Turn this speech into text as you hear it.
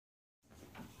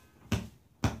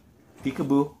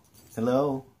Peekaboo.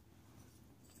 Hello.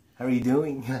 How are you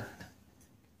doing?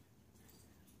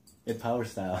 It power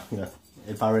style.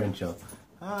 It power intro.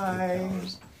 Hi.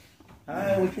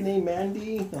 Hi, what's your name,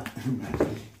 Mandy?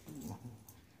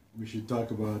 We should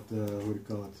talk about, what do you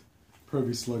call it?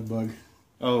 Pervy Slug Bug.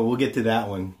 Oh, we'll get to that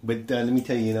one. But let me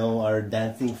tell you, our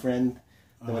dancing friend,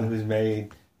 the one who's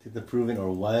married to the proven or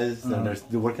was, and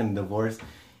they're working on divorce,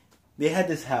 they had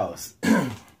this house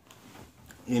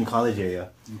in college area,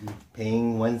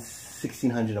 paying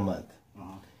 $1,600 a month.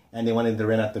 And they wanted to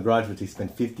rent out the garage, which they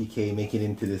spent $50K, make it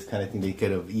into this kind of thing they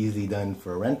could have easily done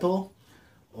for a rental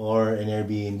or an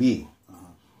Airbnb.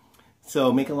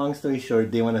 So, make a long story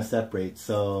short, they want to separate.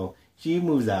 So, she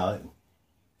moves out.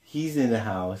 He's in the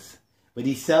house. But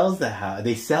he sells the house.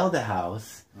 They sell the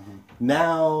house.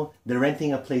 Now, they're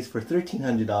renting a place for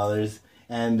 $1,300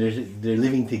 and they're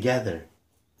living together.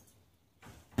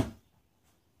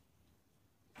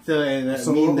 So,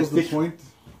 what was the point?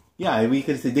 Yeah, we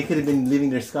could say they could have been living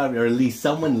their Scotland, or at least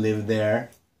someone lived there.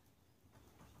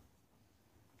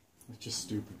 It's just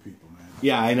stupid people, man.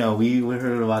 Yeah, I know. We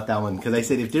heard about that one. Because I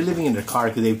said if they're living in their car,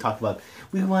 because they've talked about,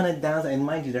 we want to downsize. And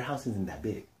mind you, their house isn't that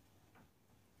big.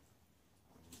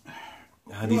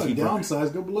 You want to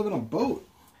downsize, go live in a boat.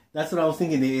 That's what I was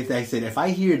thinking. I said, if I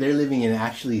hear they're living in an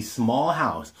actually small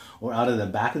house, or out of the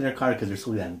back of their car, because they're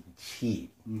so damn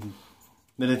cheap.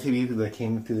 Then the two people that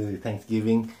came to the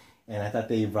Thanksgiving, and I thought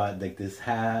they brought like this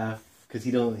half, because he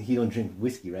don't drink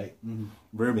whiskey, right?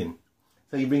 Bourbon.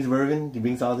 So he brings bourbon, he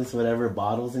brings all this whatever,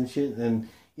 bottles and shit, and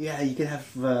yeah, you could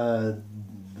have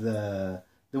the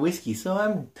whiskey. So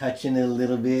I'm touching it a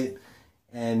little bit,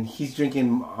 and he's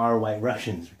drinking our White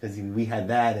Russians, because we had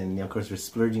that, and of course we're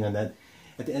splurging on that.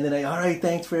 At the end of the night, all right,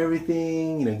 thanks for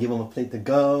everything, give him a plate to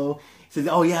go. He says,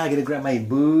 oh yeah, I gotta grab my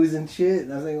booze and shit.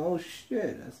 And I was like, oh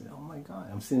shit. I said, oh my god.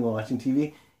 I'm sitting there watching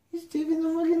TV. He's drinking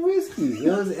the fucking whiskey. It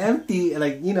was empty,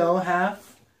 like,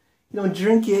 half. You don't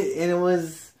drink it, and it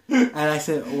was... And I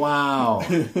said, wow.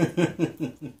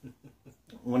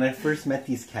 When I first met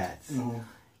these cats,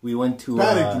 we went to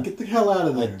get the hell out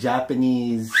of there. A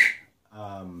Japanese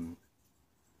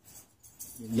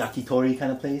yakitori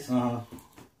kind of place.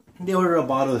 They order a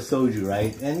bottle of soju,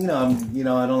 right? And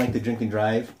I don't like to drink and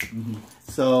drive,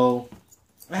 so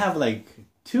I have like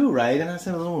 2, right? And I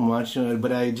said a little much,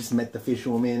 but I just met the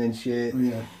fisherwoman and shit.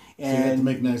 Yeah. And so you had to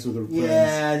make nice with her friends.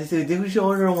 Yeah, they said we should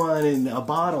order one in a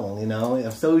bottle,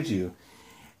 of soju.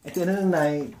 At the end of the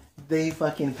night, they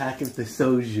fucking packaged the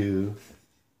soju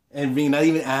and not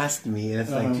even asked me. And it's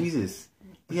like, Jesus,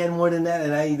 he had more than that,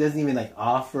 and he doesn't even like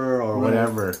offer or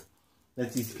whatever.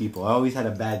 That's these people. I always had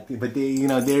a bad thing, but they,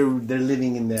 they're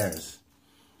living in theirs.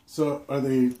 So are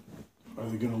they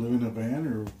gonna live in a van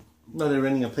or? No, they're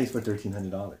renting a place for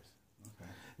 $1,300.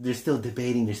 They're still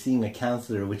debating. They're seeing a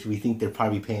counselor, which we think they're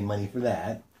probably paying money for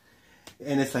that.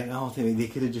 And it's like, oh, they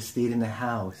could have just stayed in the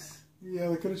house. Yeah,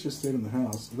 they could have just stayed in the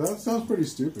house. That sounds pretty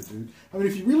stupid, dude. I mean,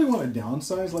 if you really want to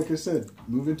downsize, like I said,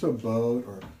 move into a boat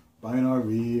or buy an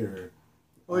RV or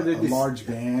a large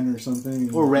van or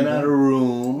something. Or rent out a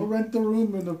room. Or rent the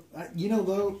room.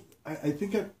 Though, I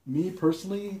think me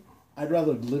personally, I'd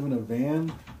rather live in a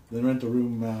van than rent a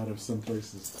room out of some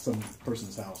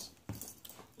person's house.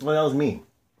 Well, that was me.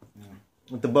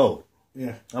 With the boat.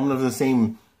 Yeah. I'm of the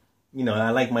same,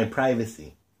 I like my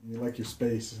privacy. You like your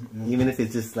space. Yeah. Even if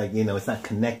it's just like, it's not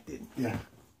connected. Yeah.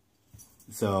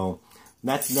 So,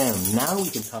 that's them. Now we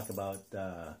can talk about...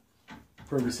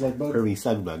 Pervy Slug Bug? Pervy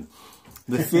Slug Bug.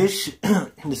 The fish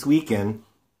this weekend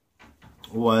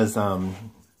was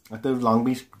at the Long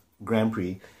Beach Grand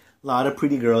Prix. A lot of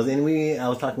pretty girls. And I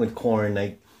was talking with Corn,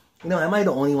 like, am I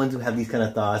the only ones who have these kind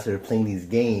of thoughts or playing these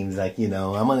games? Like,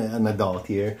 I'm an adult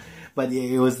here. But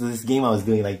it was this game I was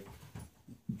doing, like,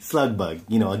 Slug Bug.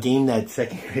 a game that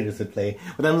second graders would play.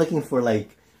 But I'm looking for,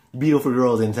 like, beautiful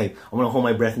girls. And it's like, I'm going to hold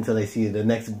my breath until I see the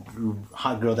next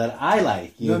hot girl that I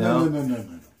like, No.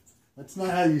 That's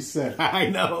not how you said it. I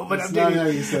know, but That's not how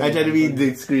you said it. I try to be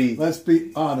discreet. Let's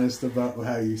be honest about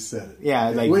how you said it. Yeah,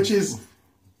 like... Which is,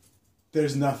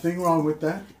 there's nothing wrong with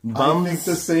that. Bums, I think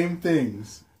the same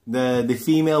things. The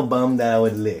female bum that I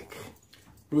would lick.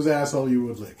 Whose asshole you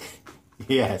would lick.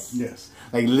 Yes. Yes.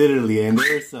 Like literally, and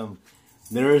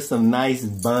there are some nice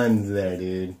buns there,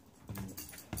 dude.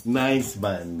 Nice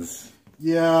buns.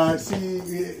 Yeah,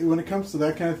 see, when it comes to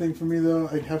that kind of thing for me though,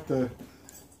 I have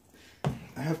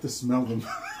to smell them.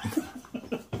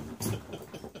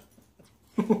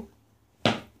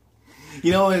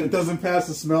 It doesn't pass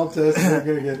the smell test, they're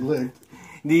gonna get licked.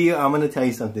 I'm gonna tell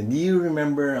you something. Do you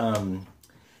remember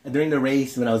during the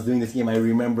race when I was doing this game? I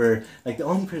remember like the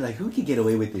only person like who could get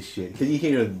away with this shit because you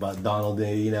hear about Donald.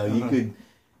 You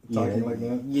talking like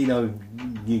that. You know,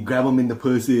 you grab them in the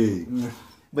pussy.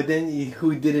 But then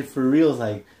who did it for real?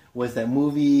 Like, was that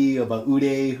movie about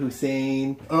Uday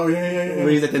Hussein? Oh, yeah. Where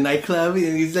he's at the nightclub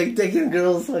and he's like taking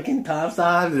girls' fucking tops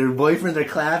off. Their boyfriends are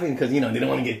clapping because, you know, they don't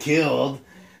want to get killed.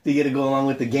 They get to go along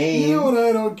with the game. You know what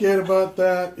I don't get about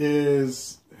that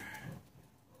is,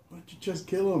 why don't you just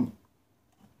kill him?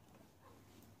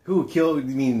 Who killed?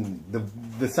 You mean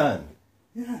the son?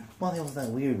 Yeah. Well, it was that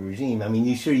weird regime. I mean,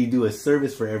 you do a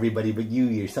service for everybody, but you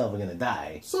yourself are gonna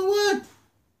die. So what?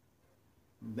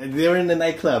 They were in the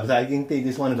nightclub, so I think they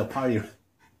just wanted to party.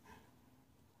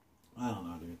 I don't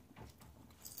know, dude.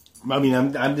 I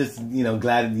mean, I'm just, you know,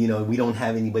 glad, you know, we don't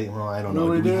have anybody. Well, I don't know.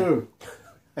 No, we do.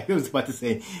 I was about to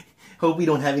say, hope we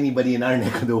don't have anybody in our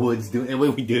neck of the woods doing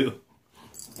what we do.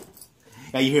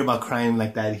 Yeah, you hear about crime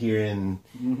like that here in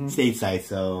stateside,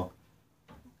 so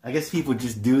I guess people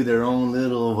just do their own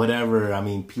little whatever. I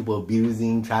mean, people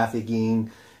abusing,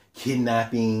 trafficking,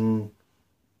 kidnapping.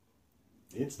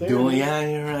 It's there. Yeah,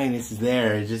 you're right. It's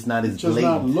there. It's just not as just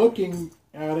blatant. not looking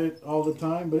at it all the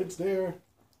time, but it's there.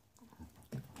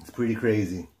 It's pretty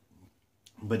crazy.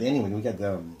 But anyway, we got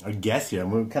our guest here,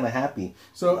 and we're kind of happy.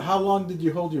 So, how long did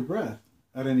you hold your breath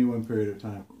at any one period of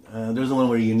time? There's the one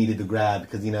where you needed to grab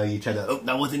because, you know, you try to, oh,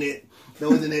 that wasn't it. That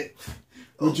wasn't it.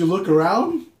 Would you look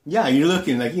around? Yeah, you're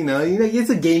looking like, you know, it's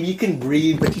a game. You can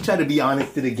breathe, but you try to be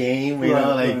honest to the game. You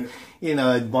know, like, you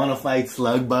know, a bona fide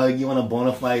slug bug. You want a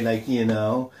bona fide, like, you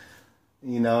know,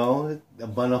 a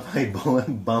bona fide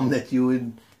bum that you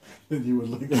would. That you would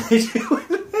lick.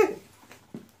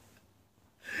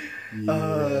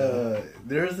 Yeah.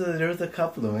 There was a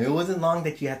couple of them. It wasn't long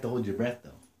that you had to hold your breath,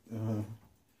 though.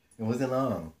 It wasn't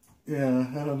long. Yeah,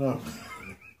 I don't know.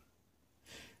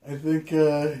 I think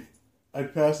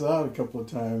I'd pass out a couple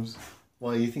of times.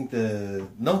 Well, you think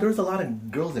no? There was a lot of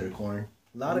girls there, Corn.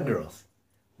 A lot of girls.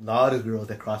 A lot of girls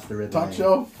that crossed the red line. Top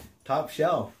shelf? Top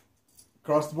shelf.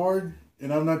 Across the board?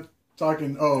 And I'm not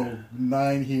talking,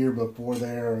 9 here but 4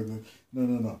 there.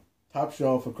 No. Top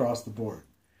shelf across the board.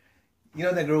 You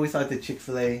know that girl we saw at the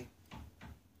Chick-fil-A?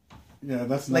 Yeah,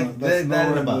 that's like that's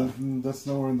nowhere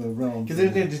in the realm. Because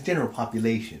there's just general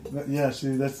population. Yeah,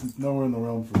 see, that's nowhere in the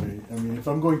realm for me. I mean, if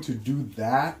I'm going to do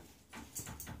that,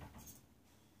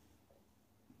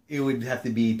 it would have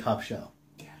to be top shelf.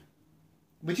 Yeah.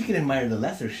 But you can admire the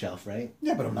lesser shelf, right?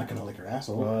 Yeah, but I'm not gonna lick her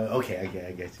asshole. Okay,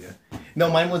 I guess, yeah. No,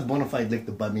 mine was bona fide lick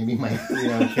the butt. Maybe mine, you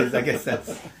know, because I guess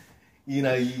that's, you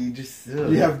know, you just...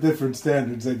 You have different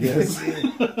standards, I guess.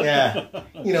 Yeah.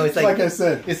 You know, it's like I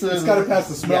said, it's got to pass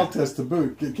the smell test to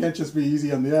boot. It can't just be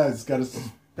easy on the eyes. It's got to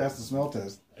pass the smell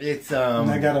test. It's, and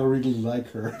I got to really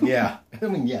like her. Yeah. I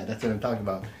mean, yeah, that's what I'm talking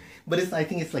about. But I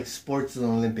think it's like sports and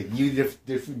Olympic. You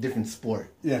different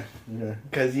sport. Yeah.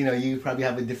 Because, you know, you probably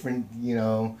have a different, you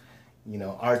know,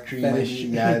 archery. Fetish.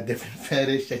 Yeah, different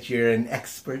fetish that you're an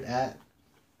expert at.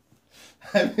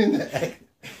 I mean,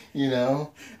 you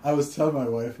know. I was telling my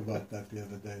wife about that the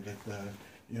other day. That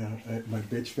you know, my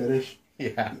bitch fetish.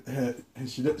 Yeah. And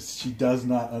she does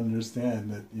not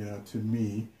understand that, you know, to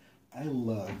me, I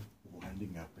love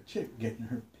winding up a chick, getting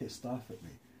her pissed off at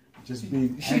me. Just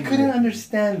being she couldn't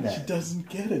understand that. She doesn't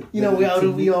get it. You know,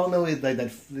 we all know it, like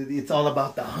that. It's all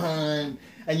about the hunt,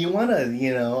 and you want to,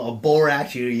 you know, a boar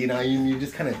at you. You know, you're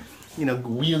just kind of, you know,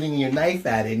 wielding your knife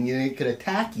at it, and you know, it could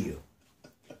attack you.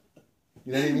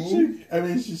 You know what I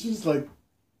mean? She's just like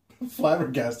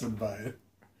flabbergasted by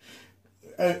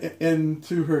it. And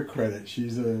to her credit,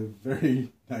 she's a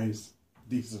very nice,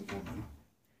 decent woman.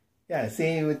 Yeah,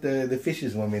 same with the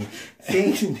Fishes woman.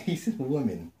 Same decent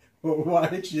woman. Well, why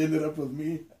did she end up with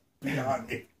me? Beyond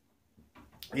me.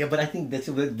 Yeah, but I think that's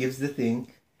what gives the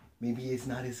thing. Maybe it's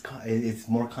not as it's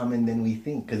more common than we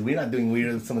think, because we're not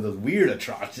doing some of those weird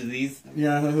atrocities.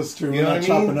 Yeah, that's true. You we're not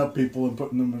chopping up people and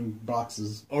putting them in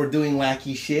boxes or doing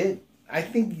wacky shit. I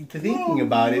think thinking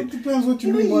about it depends what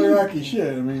you mean by wacky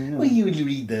shit. I mean, you know. Well, you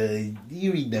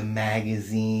read the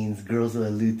magazines. Girls will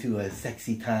allude to a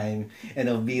sexy time, and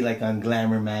it'll be like on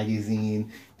Glamour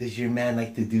magazine. Does your man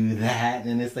like to do that?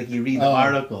 And it's like you read the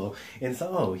article, and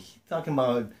so he's talking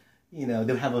about, you know,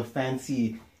 they'll have a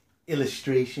fancy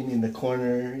illustration in the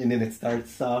corner, and then it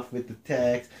starts off with the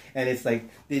text, and it's like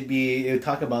it would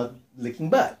talk about licking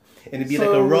butt. And it'd be like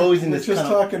a rose in this. We're just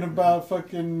talking about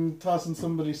fucking tossing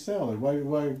somebody's salad.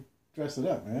 Why dress it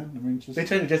up, man? I mean, they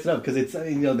try to dress it up because it's,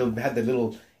 you know, they'll have the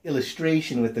little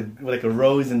illustration with like a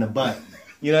rose in the butt.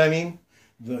 You know what I mean?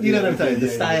 You know what I'm talking about? The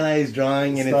stylized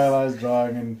drawing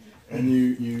and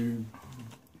you.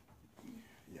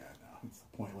 Yeah, no, it's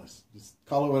pointless. Just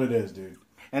call it what it is, dude.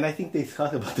 And I think they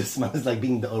talk about the smell as like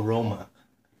being the aroma.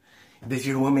 Does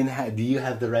your woman do you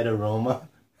have the right aroma?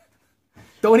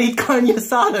 Don't eat carne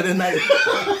asada tonight.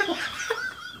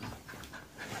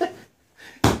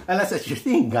 Unless that's your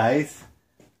thing, guys.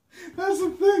 That's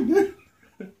the thing, dude.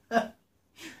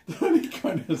 Don't eat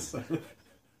carne asada.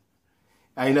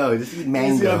 I know, just eat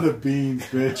mango. Easy on the beans,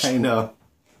 bitch. I know.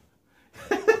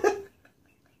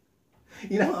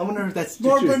 You know, I wonder if that's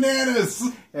more true. Bananas.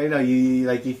 I know, you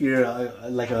like if you're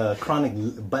like a chronic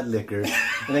butt licker,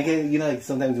 and again, you know, like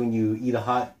sometimes when you eat a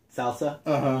hot salsa,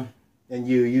 and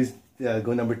you use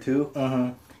go number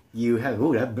 2, you have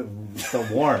that's so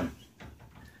warm.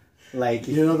 Like,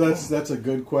 you know, that's a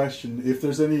good question. If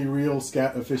there's any real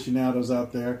scat aficionados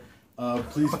out there,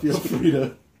 please feel free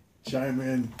to chime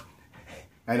in.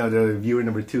 I know the viewer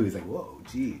number 2 is like, whoa,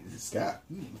 jeez, scat.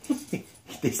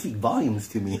 They speak volumes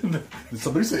to me. Did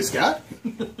somebody say scat?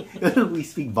 We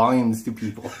speak volumes to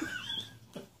people.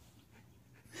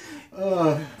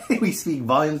 We speak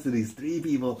volumes to these 3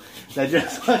 people that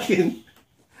just fucking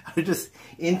are just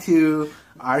into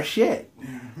our shit.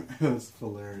 That's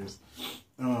hilarious.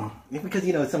 Because,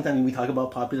 you know, sometimes we talk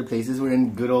about popular places. We're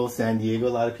in good old San Diego. A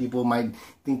lot of people might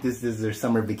think this is their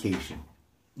summer vacation.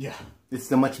 Yeah. It's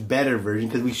the much better version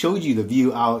because we showed you the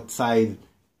view outside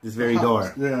this very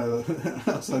door. Yeah,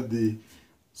 outside the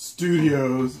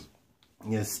studios.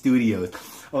 Yeah, studios.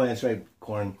 Oh, that's right,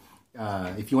 Corn.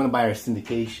 If you want to buy our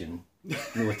syndication,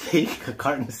 we'll take a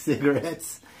carton of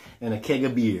cigarettes and a keg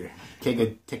of beer. Keg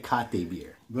of Tecate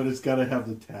beer. But it's got to have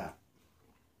the tap.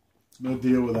 No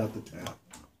deal without the tap.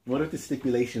 What if the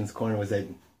stipulations, Corn, was that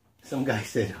some guy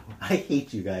said, I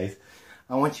hate you guys.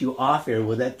 I want you off air.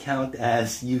 Will that count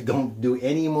as you don't do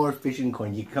any more fishing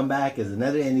corn? You come back as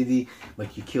another entity,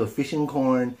 but you kill fishing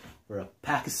corn for a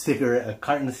pack of a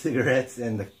carton of cigarettes,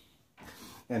 and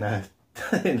a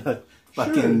fucking. Sure.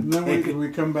 And then we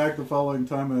come back the following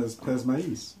time as Pez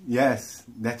Maíz. Yes,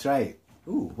 that's right.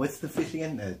 Ooh, what's the fish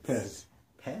again? Pez.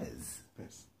 Oh,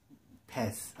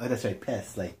 that's right.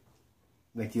 Pez, like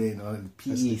you know,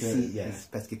 PEC. Yes, yeah.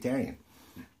 Pescatarian.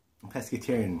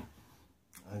 Pescatarian.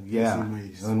 Yeah,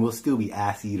 and we'll still be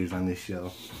ass eaters on this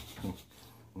show.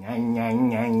 I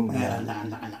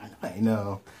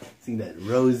know. See that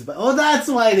rosebud? Oh, that's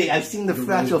why I've seen the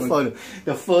actual photo.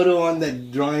 The photo on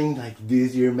that drawing, like,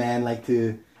 does your man like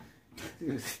to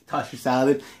toss your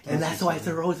salad? And that's why it's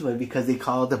a rosebud, because they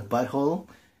call it the butthole.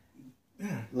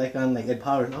 Yeah. Like on Ed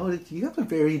Powers. Oh, you have a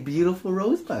very beautiful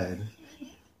rosebud.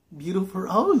 Beautiful.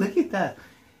 Oh, look at that.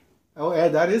 Oh, Ed,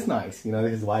 that is nice. You know,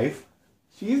 his wife.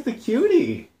 She's the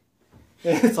cutie.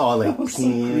 And it's all like pink. So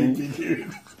creepy,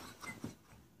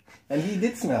 and he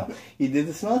did smell. He did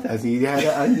the smell test. He had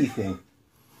an ugly thing.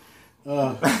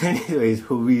 Anyways,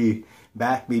 we'll be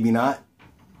back, maybe not.